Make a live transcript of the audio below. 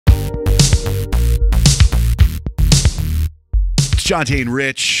Johnjay and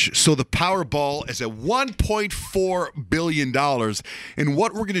Rich. So the Powerball is at $1.4 billion. And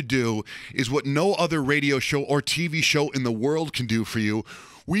what we're going to do is what no other radio show or TV show in the world can do for you.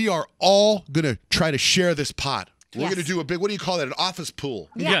 We are all going to try to share this pot. We're going to do a big, what do you call that, an office pool?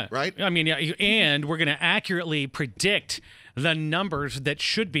 Yeah. Right? I mean, and we're going to accurately predict the numbers that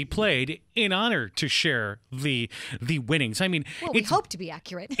should be played in honor to share the winnings. I mean, well, we hope to be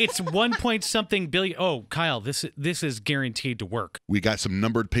accurate. It's 1 point something billion. Oh, Kyle, this is guaranteed to work. We got some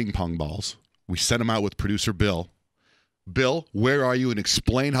numbered ping pong balls. We sent them out with producer Bill. Bill, where are you? And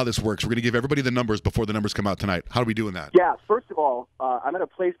explain how this works. We're going to give everybody the numbers before the numbers come out tonight. How are we doing that? Yeah, first of all, I'm at a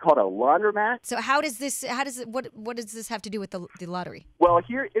place called a laundromat. So what does this have to do with the lottery? Well,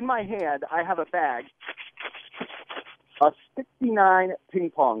 here in my hand, I have a bag of 69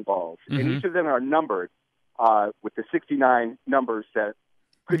 ping pong balls, and each of them are numbered with the 69 numbers that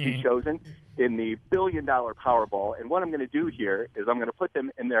could be chosen in the billion-dollar Powerball. And what I'm going to do here is I'm going to put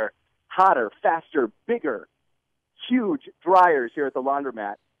them in their hotter, faster, bigger, huge dryers here at the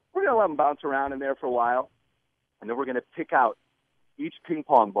laundromat. We're going to let them bounce around in there for a while, and then we're going to pick out each ping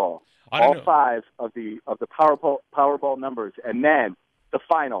pong ball, all five of the Powerball numbers, and then the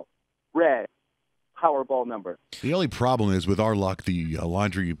final red Powerball number. The only problem is with our luck, the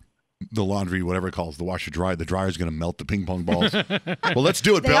laundry, whatever it calls, the washer dryer, the dryer is going to melt the ping pong balls. Well, let's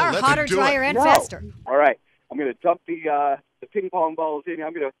do it, Bill. They are hotter, drier, and faster. All right, I'm going to dump the ping pong balls in.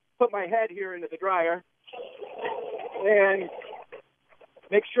 I'm going to put my head here into the dryer and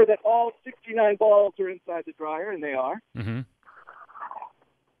make sure that all 69 balls are inside the dryer, and they are. Mm-hmm.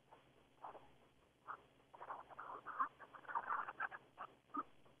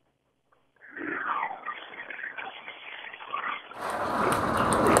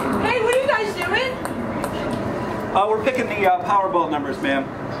 Hey, what are you guys doing? We're picking the Powerball numbers, ma'am.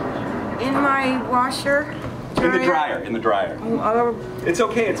 In my washer? Dryer? In the dryer. It's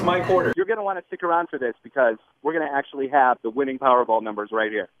okay. It's my quarter. You're going to want to stick around for this because we're going to actually have the winning Powerball numbers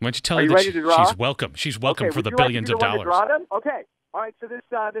right here. Why don't you tell her that she's welcome? She's welcome for the billions of dollars. Draw them? Okay. All right. So this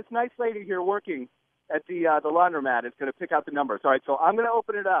nice lady here working at the laundromat is going to pick out the numbers. All right. So I'm going to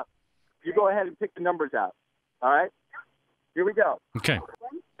open it up. You go ahead and pick the numbers out. All right. Here we go. Okay.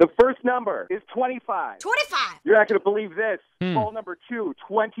 The first number is 25. 25. You're not going to believe this. Ball number 2,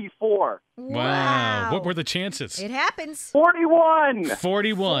 24. Wow. What were the chances? It happens. 41.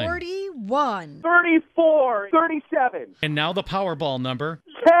 41. 41. 34. 37. And now the Powerball number.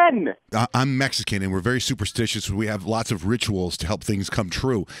 10. I'm Mexican, and we're very superstitious. We have lots of rituals to help things come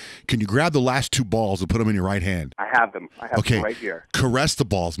true. Can you grab the last two balls and put them in your right hand? I have them. I have them right here. Caress the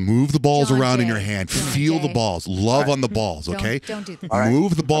balls. Move the balls around in your hand. Feel the balls. Love on the balls, okay? Don't do this.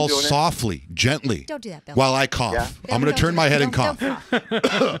 Move the balls softly, gently. Don't do that, Bill. While I cough. Yeah. I'm going to turn my head and cough.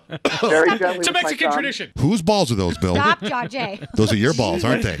 Very gently. It's a Mexican tradition. Whose balls are those, Bill? Stop, Johnjay. Those are your balls,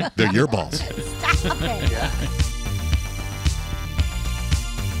 aren't they? They're your balls. Stop it. Yeah.